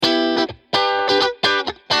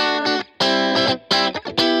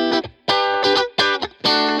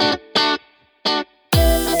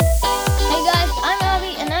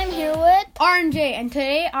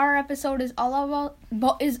episode is all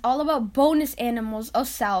about bonus animals of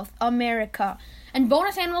South America. And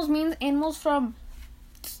bonus animals means animals from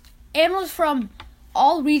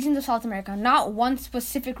all regions of South America, not one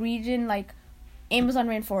specific region like Amazon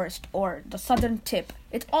rainforest or the southern tip.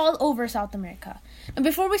 It's all over South America. And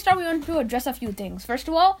before we start, we want to address a few things. First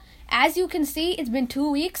of all, as you can see, it's been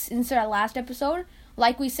 2 weeks since our last episode.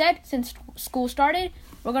 Like we said, since school started,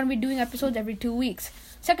 we're going to be doing episodes every 2 weeks.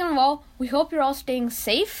 Second of all, we hope you're all staying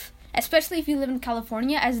safe, especially if you live in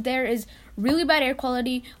California, as there is really bad air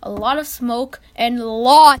quality, a lot of smoke, and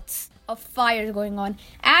lots of fires going on.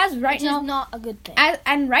 Which is not a good thing.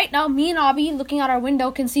 And right now, me and Abby, looking out our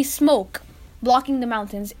window, can see smoke blocking the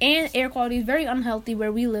mountains, and air quality is very unhealthy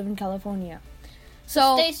where we live in California.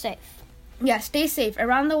 So stay safe. Yeah, stay safe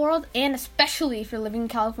around the world, and especially if you're living in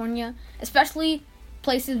California, especially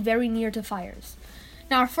places very near to fires.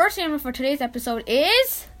 Now, our first animal for today's episode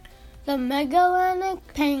is the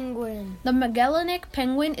Magellanic penguin. The Magellanic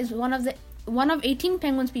penguin is one of 18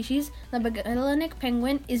 penguin species. The Magellanic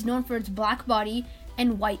penguin is known for its black body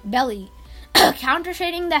and white belly, counter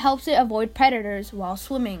shading that helps it avoid predators while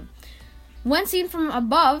swimming. When seen from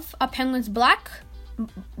above, a penguin's black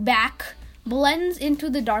back blends into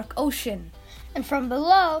the dark ocean. And from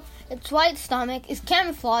below, its white stomach is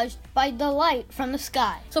camouflaged by the light from the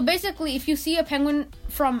sky. So basically, if you see a penguin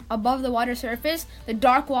from above the water surface, the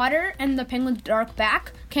dark water and the penguin's dark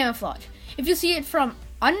back camouflage. If you see it from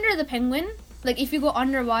under the penguin, like if you go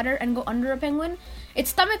underwater and go under a penguin, its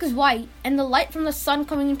stomach is white, and the light from the sun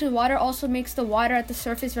coming into the water also makes the water at the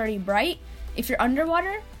surface very bright if you're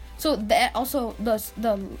underwater. So that also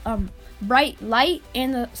the bright light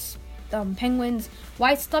and the penguin's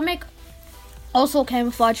white stomach also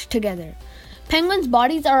camouflage together. Penguins'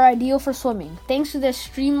 bodies are ideal for swimming thanks to their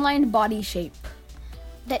streamlined body shape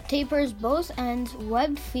that tapers both ends,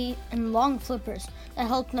 webbed feet, and long flippers that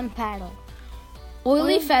help them paddle.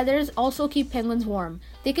 Oily feathers also keep penguins warm.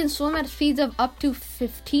 They can swim at speeds of up to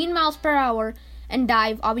 15 miles per hour and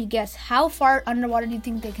dive. Abby, guess how far underwater do you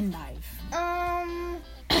think they can dive?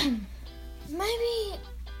 Maybe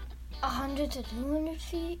 100 to 200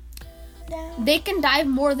 feet down. They can dive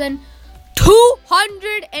more than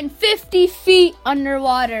 250 feet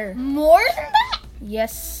underwater. More than that?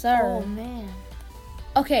 Yes, sir. Oh, man.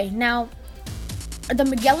 Okay, now, the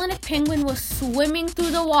Magellanic penguin was swimming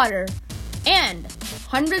through the water, and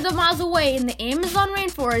hundreds of miles away in the Amazon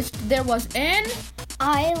rainforest, there was an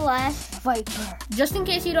eyelash viper. Just in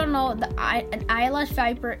case you don't know, an eyelash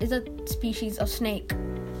viper is a species of snake.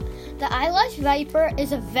 The eyelash viper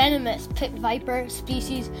is a venomous pit viper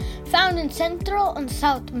species found in Central and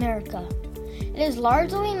South America. It is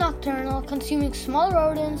largely nocturnal, consuming small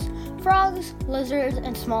rodents, frogs, lizards,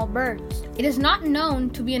 and small birds. It is not known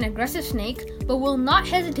to be an aggressive snake, but will not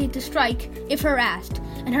hesitate to strike if harassed.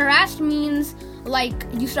 And harassed means like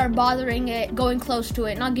you start bothering it, going close to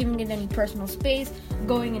it, not giving it any personal space,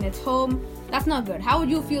 going in its home. That's not good. How would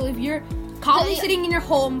you feel if you're calmly sitting in your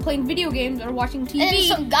home playing video games or watching TV? And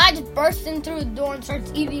some guy just bursts in through the door and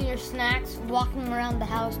starts eating your snacks, walking around the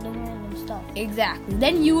house, doing random stuff. Exactly.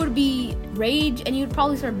 Then you would be rage and you'd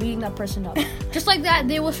probably start beating that person up. Just like that,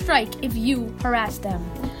 they will strike if you harass them.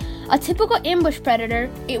 A typical ambush predator,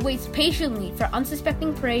 it waits patiently for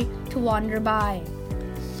unsuspecting prey to wander by.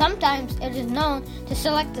 Sometimes it is known to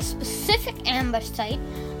select a specific ambush site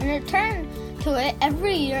and return to it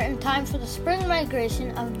every year in time for the spring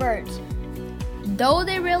migration of birds. Though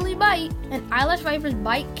they rarely bite, an eyelash viper's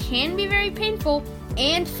bite can be very painful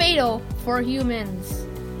and fatal for humans.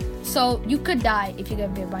 So you could die if you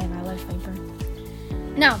get bit by an eyelash viper.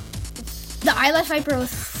 Now, the eyelash viper was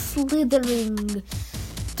slithering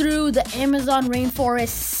through the Amazon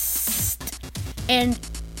rainforest, and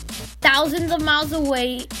thousands of miles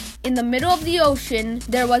away in the middle of the ocean,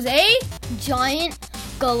 there was a giant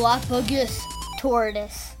Galapagos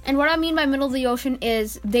tortoise. And what I mean by middle of the ocean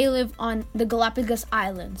is they live on the Galapagos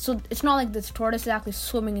Islands. So it's not like this tortoise is actually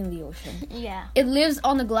swimming in the ocean. Yeah. It lives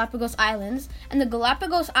on the Galapagos Islands. And the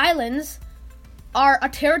Galapagos Islands are a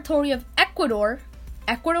territory of Ecuador.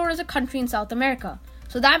 Ecuador is a country in South America.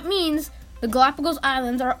 So that means the Galapagos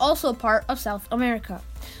Islands are also part of South America.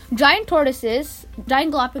 Giant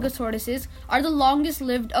Galapagos tortoises, are the longest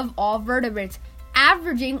lived of all vertebrates,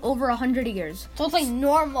 averaging over 100 years. So it's like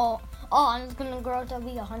normal. Oh, I'm just gonna grow to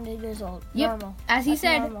be 100 years old. Yep. Normal. As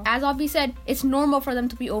Abby said, it's normal for them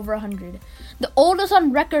to be over 100. The oldest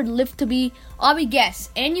on record lived to be, Abby, guess,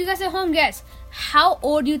 and you guys at home guess, how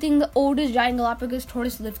old do you think the oldest giant Galapagos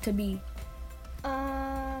tortoise lived to be?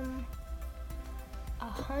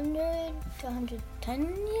 100 to 110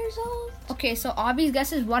 years old? Okay, so Abby's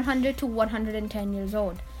guess is 100 to 110 years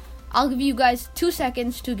old. I'll give you guys 2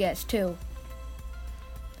 seconds to guess too.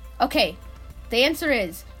 Okay, the answer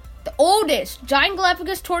is the oldest giant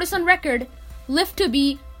Galapagos tortoise on record lived to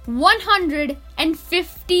be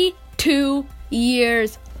 152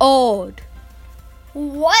 years old.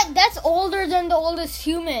 What? That's older than the oldest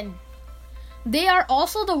human. They are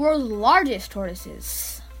also the world's largest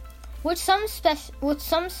tortoises. With some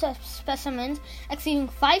specimens exceeding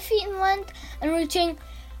 5 feet in length and reaching,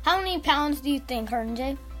 how many pounds do you think,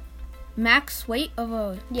 Harnjay? Max weight of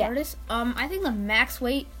a tortoise? I think the max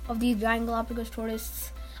weight of these giant Galapagos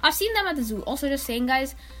tortoises, I've seen them at the zoo. Also, just saying,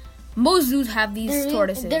 guys, most zoos have these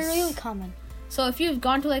tortoises. They're really common. So if you've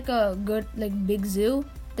gone to like a good, like big zoo,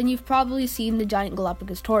 then you've probably seen the giant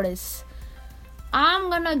Galapagos tortoise. I'm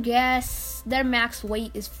gonna guess their max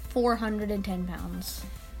weight is 410 pounds.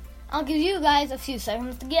 I'll give you guys a few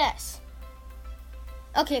seconds to guess.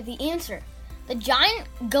 Okay, the answer. The giant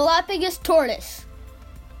Galapagos tortoise.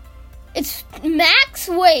 Its max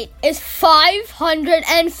weight is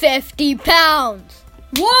 550 pounds.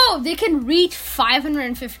 Whoa, they can reach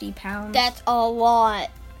 550 pounds. That's a lot.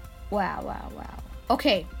 Wow.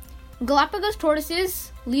 Okay, Galapagos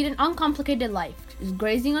tortoises lead an uncomplicated life, just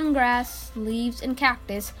grazing on grass, leaves, and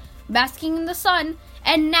cactus, basking in the sun,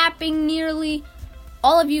 and napping nearly.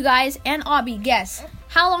 All of you guys and Abby, guess,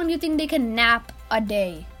 how long do you think they can nap a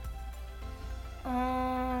day?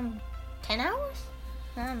 10 hours?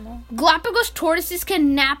 I don't know. Galapagos tortoises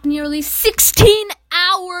can nap nearly 16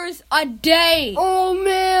 hours a day. Oh,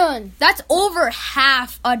 man. That's over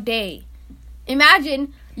half a day.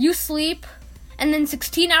 Imagine you sleep, and then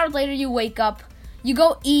 16 hours later you wake up, you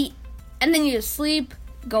go eat, and then you sleep,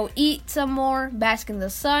 go eat some more, bask in the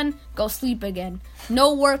sun, go sleep again.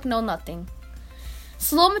 No work, no nothing.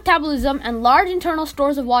 Slow metabolism and large internal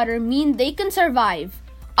stores of water mean they can survive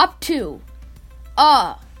up to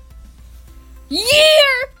a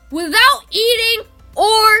year without eating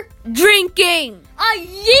or drinking. A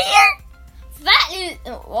year? That is...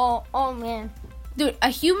 Oh man. Dude, a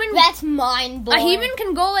human... That's mind-blowing. A human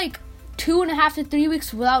can go like 2.5 to 3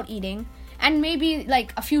 weeks without eating and maybe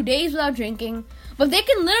like a few days without drinking. But they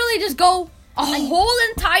can literally just go a whole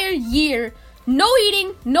entire year, no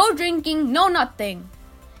eating, no drinking, no nothing.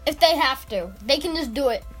 If they have to. They can just do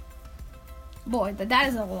it. Boy, that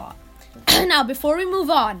is a lot. Now, before we move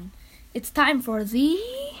on, it's time for the...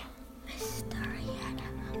 mystery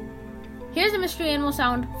animal. Here's the mystery animal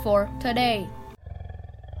sound for today.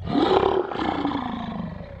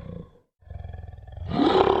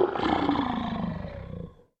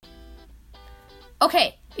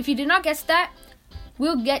 Okay, if you did not guess that,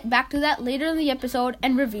 we'll get back to that later in the episode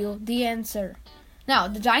and reveal the answer. Now,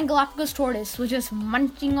 the giant Galapagos tortoise was just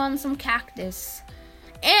munching on some cactus.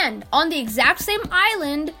 And on the exact same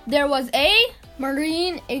island, there was a...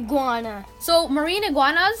 marine iguana. So, marine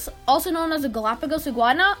iguanas, also known as the Galapagos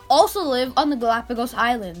iguana, also live on the Galapagos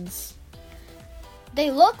Islands.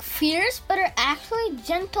 They look fierce, but are actually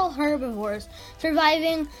gentle herbivores,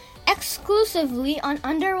 surviving exclusively on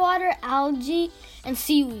underwater algae and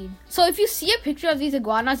seaweed. So if you see a picture of these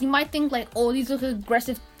iguanas, you might think like, oh, these look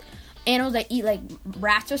aggressive animals that eat like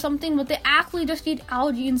rats or something, but they actually just eat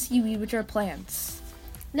algae and seaweed, which are plants.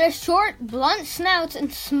 Their short, blunt snouts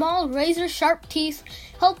and small, razor-sharp teeth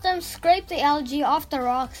help them scrape the algae off the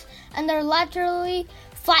rocks, and their laterally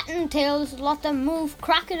flattened tails let them move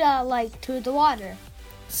crocodile-like through the water.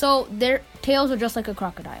 So their tails are just like a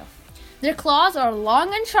crocodile. Their claws are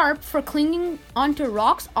long and sharp for clinging onto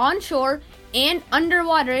rocks on shore and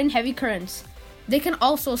underwater in heavy currents. They can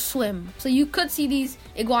also swim, so you could see these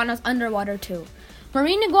iguanas underwater too.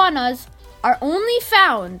 Marine iguanas are only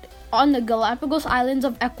found on the Galapagos Islands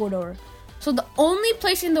of Ecuador. So the only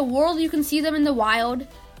place in the world you can see them in the wild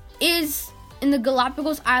is in the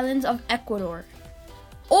Galapagos Islands of Ecuador.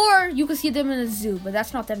 Or you can see them in a zoo, but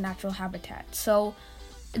that's not their natural habitat. So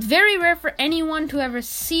it's very rare for anyone to ever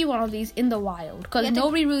see one of these in the wild, because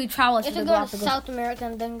nobody really travels to the Galapagos. You have to go to South America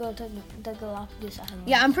and then go to the Galapagos Islands.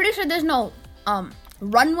 Yeah, I'm pretty sure there's no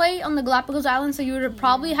runway on the Galapagos Islands, so you would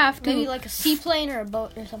probably have to... maybe like a seaplane or a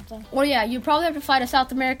boat or something. Or yeah, you probably have to fly to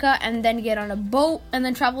South America and then get on a boat and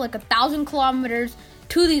then travel like 1,000 kilometers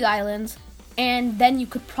to these islands, and then you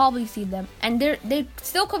could probably see them. And there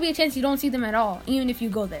still could be a chance you don't see them at all, even if you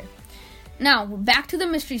go there. Now, back to the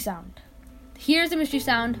mystery sound. Here's the mystery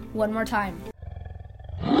sound one more time.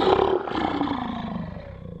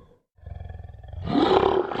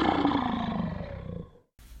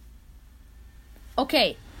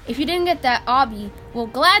 Okay, if you didn't get that, Abby will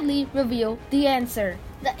gladly reveal the answer.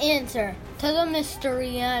 The answer to the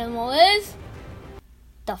mystery animal is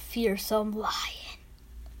the fearsome lion.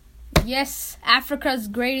 Yes, Africa's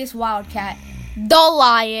greatest wildcat. The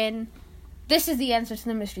lion. This is the answer to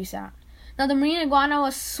the mystery sound. Now, the marine iguana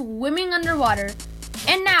was swimming underwater.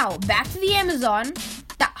 And now, back to the Amazon.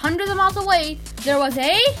 That hundreds of miles away, there was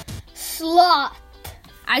a sloth.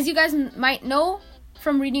 As you guys might know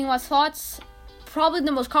from reading about sloths, probably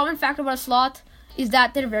the most common fact about a sloth is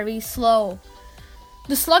that they're very slow.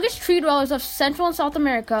 The sluggish tree dwellers of Central and South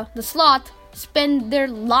America, the sloth, spend their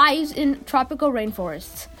lives in tropical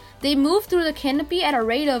rainforests. They move through the canopy at a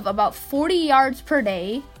rate of about 40 yards per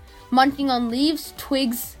day, munching on leaves,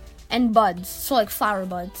 twigs, and buds, so like flower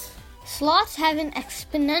buds. Sloths have an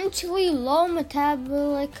exponentially low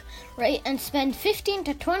metabolic rate and spend 15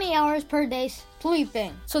 to 20 hours per day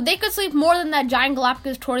sleeping. So they could sleep more than that giant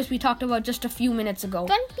Galapagos tortoise we talked about just a few minutes ago.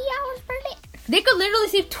 20 hours per day? They could literally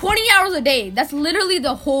sleep 20 hours a day. That's literally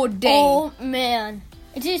the whole day. Oh, man.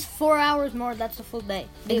 It's just 4 hours more. That's a full day.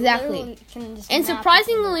 They exactly. And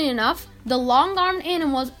surprisingly enough, the long-armed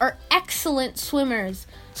animals are excellent swimmers.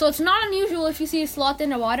 So it's not unusual if you see a sloth in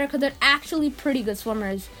the water because they're actually pretty good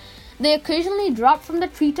swimmers. They occasionally drop from the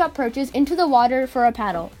treetop perches into the water for a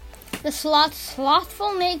paddle. The sloth's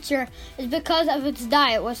slothful nature is because of its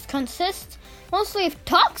diet, which consists mostly of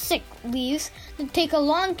toxic leaves that take a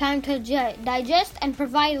long time to digest and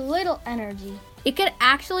provide little energy. It could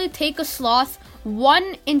actually take a sloth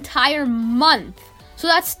 1 entire month, so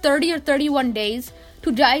that's 30 or 31 days,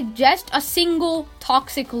 to digest a single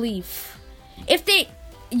toxic leaf.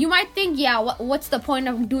 You might think, yeah, what's the point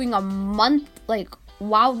of doing a month? Like,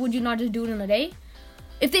 why would you not just do it in a day?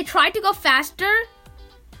 If they tried to go faster,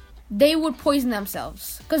 they would poison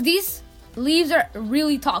themselves, because these leaves are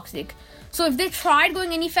really toxic. So if they tried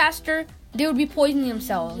going any faster, they would be poisoning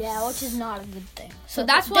themselves. Yeah, which is not a good thing. So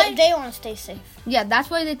that's why they want to stay safe. Yeah, that's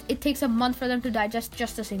why it takes a month for them to digest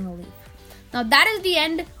just a single leaf. Now that is the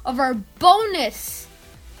end of our bonus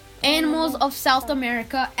Animals of South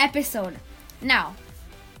America episode. Now,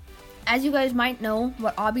 as you guys might know,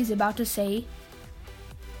 what Abby's about to say.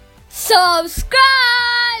 Subscribe!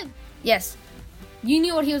 Yes, you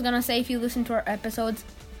knew what he was gonna say if you listened to our episodes.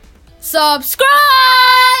 Subscribe!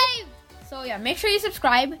 So yeah, make sure you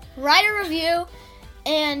subscribe, write a review,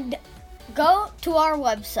 and go to our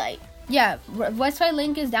website. Yeah, website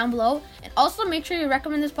link is down below. And also make sure you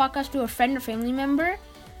recommend this podcast to a friend or family member.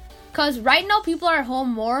 Because right now people are at home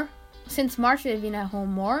more. Since March they've been at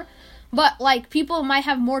home more. But like people might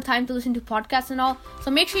have more time to listen to podcasts and all.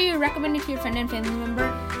 So make sure you recommend it to your friend and family member.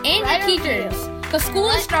 And your teachers. Because school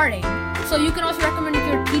is starting. So you can also recommend it to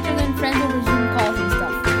your teachers and friends over Zoom calls and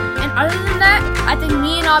stuff. And other than that, I think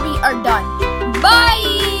me and Abby are done.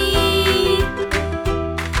 Bye!